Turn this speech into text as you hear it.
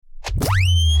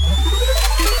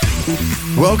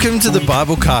Welcome to the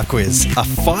Bible Car Quiz, a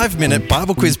 5-minute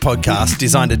Bible quiz podcast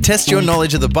designed to test your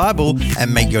knowledge of the Bible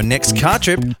and make your next car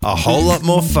trip a whole lot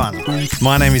more fun.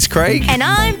 My name is Craig. And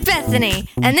I'm Bethany,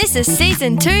 and this is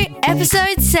Season 2,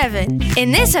 Episode 7.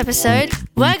 In this episode,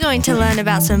 we're going to learn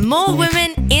about some more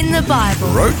women in the Bible.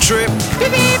 Road trip.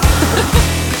 Beep, beep.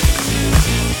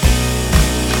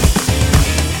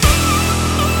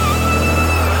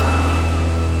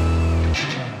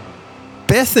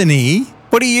 Bethany,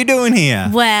 what are you doing here?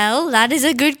 Well, that is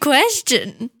a good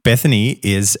question. Bethany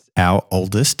is our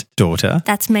oldest daughter.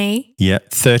 That's me. Yeah,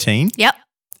 13. Yep.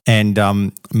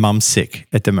 And mum's sick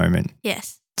at the moment.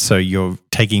 Yes. So you're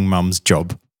taking mum's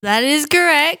job. That is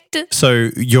correct. So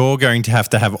you're going to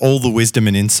have all the wisdom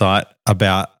and insight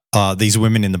about these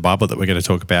women in the Bible that we're going to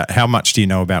talk about. How much do you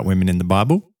know about women in the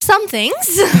Bible? Some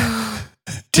things.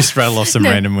 Just rattle off some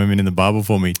random women in the Bible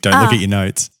for me. Don't look at your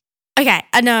notes. Okay,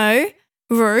 I know.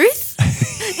 Ruth.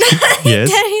 Yes.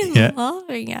 Daddy's Yeah.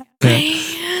 laughing at Yeah.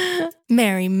 me.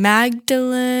 Mary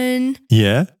Magdalene.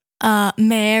 Yeah.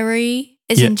 Mary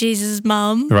isn't Jesus'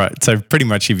 mum. Right. So pretty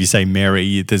much if you say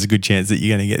Mary, there's a good chance that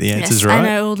you're going to get the answers Yes, right. I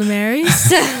know all the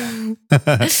Marys.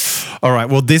 All right.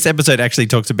 Well, this episode actually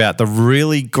talks about the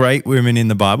really great women in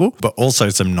the Bible, but also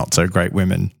some not so great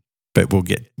women. But we'll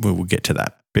get to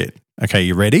that bit. Okay,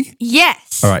 you ready?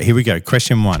 Yes. All right, here we go.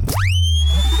 Question 1.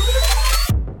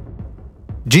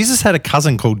 Jesus had a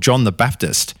cousin called John the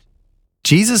Baptist.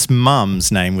 Jesus'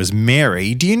 mum's name was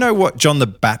Mary. Do you know what John the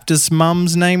Baptist's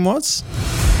mum's name was?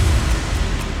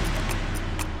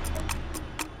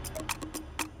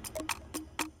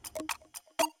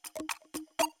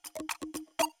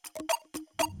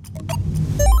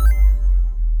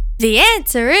 The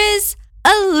answer is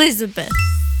Elizabeth.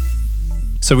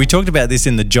 So we talked about this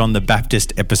in the John the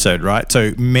Baptist episode, right?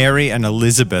 So Mary and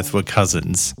Elizabeth were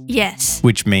cousins, Yes.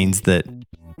 which means that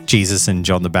Jesus and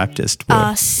John the Baptist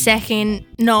were. Second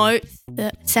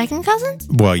cousins?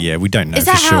 Well, yeah, we don't know Is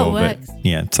for that sure, how it works? but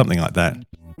yeah, something like that.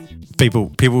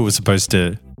 People were supposed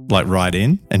to like write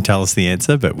in and tell us the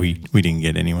answer, but we didn't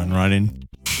get anyone write in.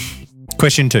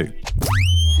 Question 2.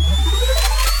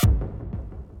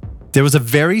 There was a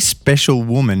very special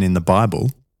woman in the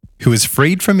Bible who was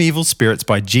freed from evil spirits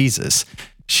by Jesus.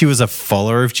 She was a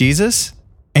follower of Jesus,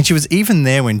 and she was even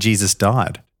there when Jesus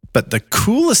died. But the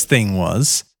coolest thing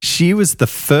was she was the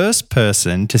first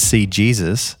person to see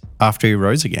Jesus after he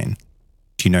rose again.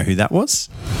 Do you know who that was?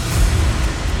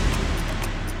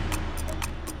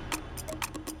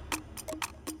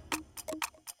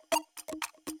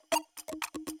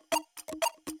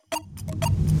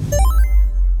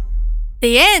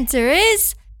 The answer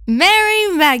is Mary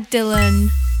Magdalene.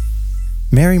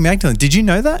 Mary Magdalene. Did you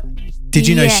know that? Did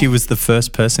you know Yeah. she was the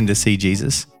first person to see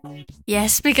Jesus?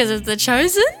 Yes, because of the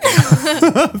chosen.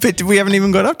 But we haven't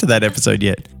even got up to that episode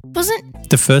yet. Wasn't?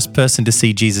 The first person to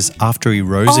see Jesus after he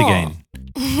rose again.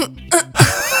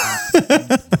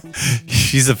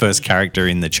 She's the first character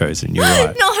in The Chosen. You're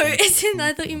right. No, isn't.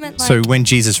 I thought you meant like. So when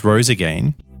Jesus rose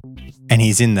again and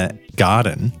he's in the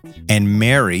garden and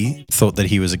Mary thought that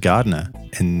he was a gardener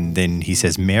and then he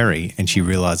says Mary and she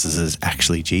realizes it's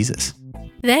actually Jesus.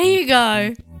 There you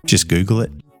go. Just Google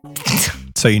it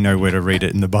so you know where to read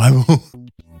it in the Bible.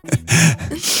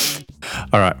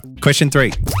 All right. Question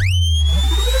 3.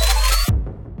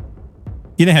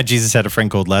 You know how Jesus had a friend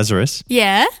called Lazarus?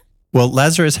 Yeah. Well,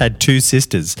 Lazarus had 2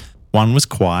 sisters. One was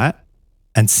quiet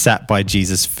and sat by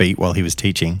Jesus' feet while he was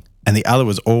teaching, and the other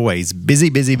was always busy,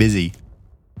 busy, busy.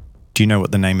 Do you know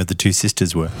what the name of the 2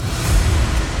 sisters were?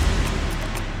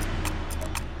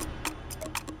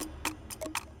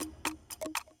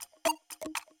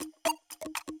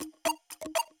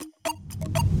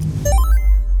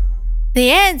 The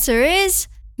answer is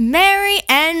Mary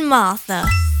and Martha.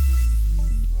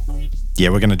 Yeah,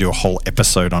 we're going to do a whole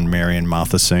episode on Mary and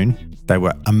Martha soon. They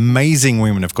were amazing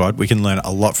women of God. We can learn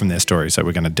a lot from their story, so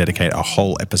we're going to dedicate a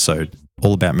whole episode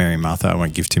all about Mary and Martha. I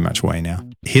won't give too much away now.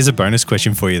 Here's a bonus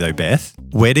question for you though, Beth.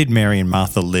 Where did Mary and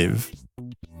Martha live?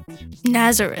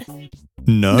 Nazareth.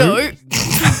 No. No.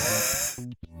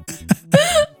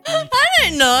 I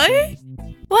don't know.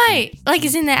 Wait, like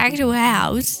it's in their actual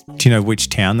house? Do you know which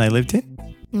town they lived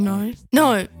in? No.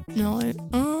 No. No.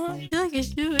 Oh, I feel like I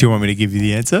should. Do you want me to give you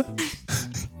the answer?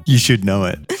 You should know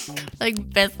it.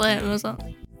 Like Bethlehem or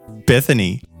something.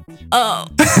 Bethany. Oh.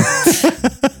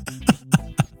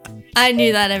 I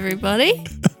knew that, everybody.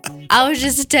 I was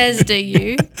just testing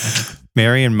you.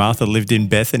 Mary and Martha lived in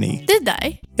Bethany. Did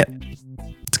they? Yep.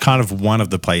 It's kind of one of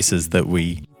the places that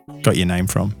we got your name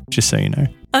from, just so you know.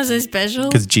 Oh, so special?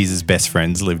 Because Jesus' best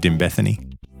friends lived in Bethany.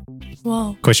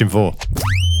 Whoa. Question 4.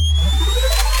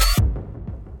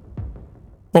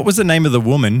 What was the name of the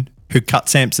woman who cut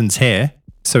Samson's hair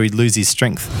so he'd lose his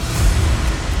strength.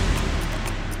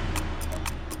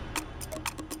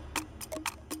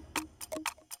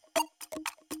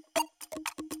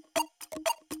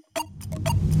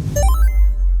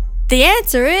 The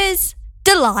answer is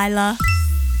Delilah.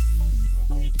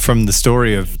 From the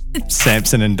story of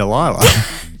Samson and Delilah.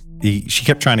 She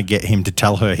kept trying to get him to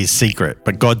tell her his secret,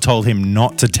 but God told him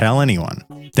not to tell anyone.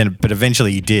 But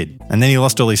eventually he did. And then he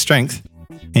lost all his strength.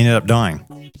 He ended up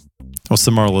dying. What's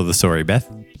the moral of the story, Beth?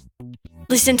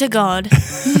 Listen to God.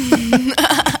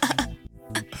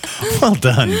 Well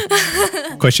done.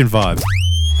 Question 5.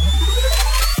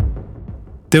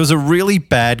 There was a really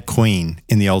bad queen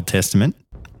in the Old Testament,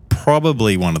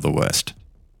 probably one of the worst.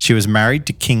 She was married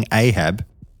to King Ahab,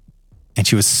 and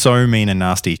she was so mean and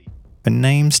nasty. Her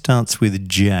name starts with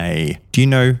J. Do you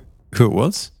know who it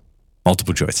was?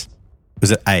 Multiple choice.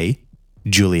 Was it A,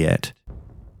 Juliet,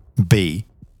 B,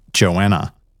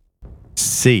 Joanna,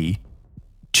 C,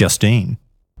 Justine,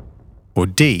 or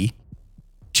D,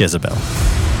 Jezebel?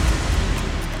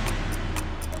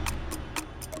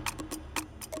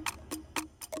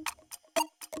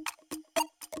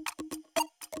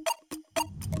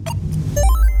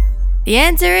 The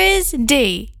answer is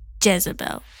D,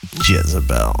 Jezebel.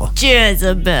 Jezebel.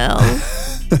 Jezebel.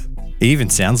 It even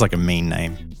sounds like a mean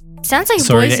name. Sounds like a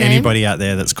Sorry boy's to name. anybody out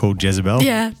there that's called Jezebel.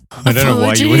 Yeah. I don't know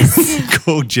why you would Apologies. have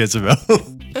called Jezebel.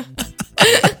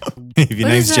 If your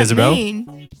What name's does that Jezebel,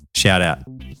 mean? shout out.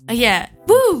 Oh, yeah.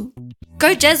 Woo! Go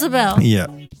Jezebel. Yeah.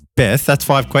 Beth, that's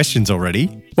 5 questions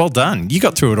already. Well done. You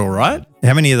got through it all right.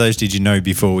 How many of those did you know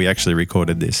before we actually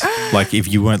recorded this? Like if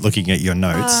you weren't looking at your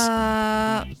notes.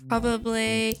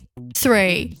 Probably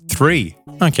 3. 3.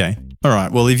 Okay. All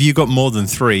right. Well, if you got more than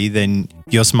 3, then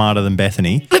you're smarter than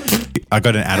Bethany. I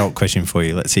got an adult question for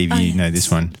you. Let's see if you know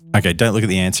this one. Okay. Don't look at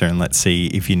the answer and let's see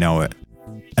if you know it.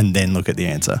 And then look at the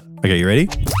answer. Okay. You ready?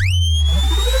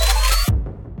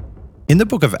 In the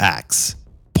book of Acts,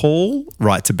 Paul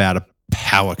writes about a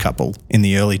power couple in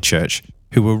the early church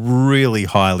who were really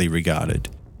highly regarded.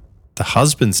 The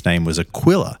husband's name was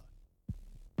Aquila.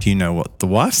 Do you know what the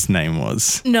wife's name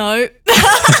was? No.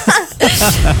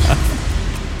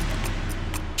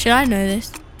 Should I know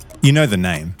this? You know the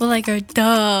name. Well, I go,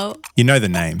 duh. You know the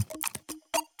name.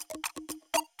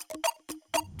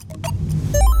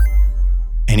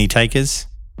 Any takers?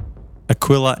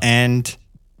 Aquila and...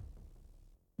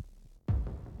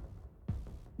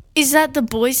 Is that the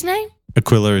boy's name?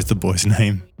 Aquila is the boy's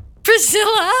name.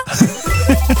 Priscilla?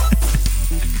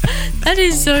 That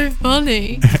is so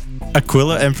funny.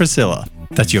 Aquila and Priscilla.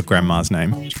 That's your grandma's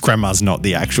name. Grandma's not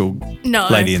the actual No.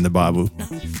 lady in the Bible.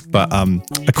 But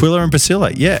Aquila and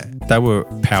Priscilla, yeah, they were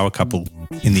a power couple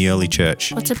in the early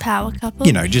church. What's a power couple?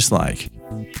 You know, just like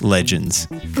legends.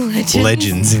 Legends.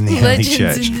 Legends in the early Legends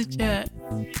church. in the church.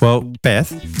 Well,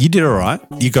 Beth, you did all right.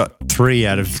 You got 3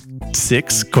 out of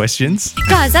 6 questions.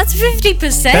 Guys, that's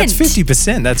 50%. That's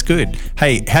 50%. That's good.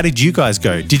 Hey, how did you guys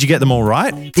go? Did you get them all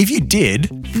right? If you did,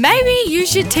 Maybe you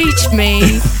should teach me.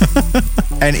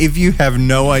 and if you have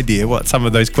no idea what some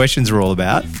of those questions are all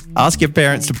about, ask your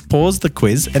parents to pause the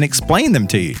quiz and explain them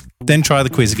to you. Then try the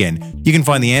quiz again. You can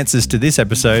find the answers to this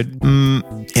episode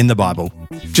in the Bible.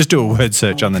 Just do a word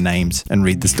search on the names and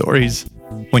read the stories.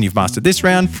 When you've mastered this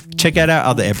round, check out our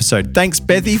other episode. Thanks,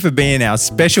 Bethy, for being our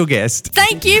special guest.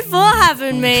 Thank you for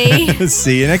having me.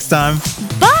 See you next time.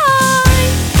 Bye.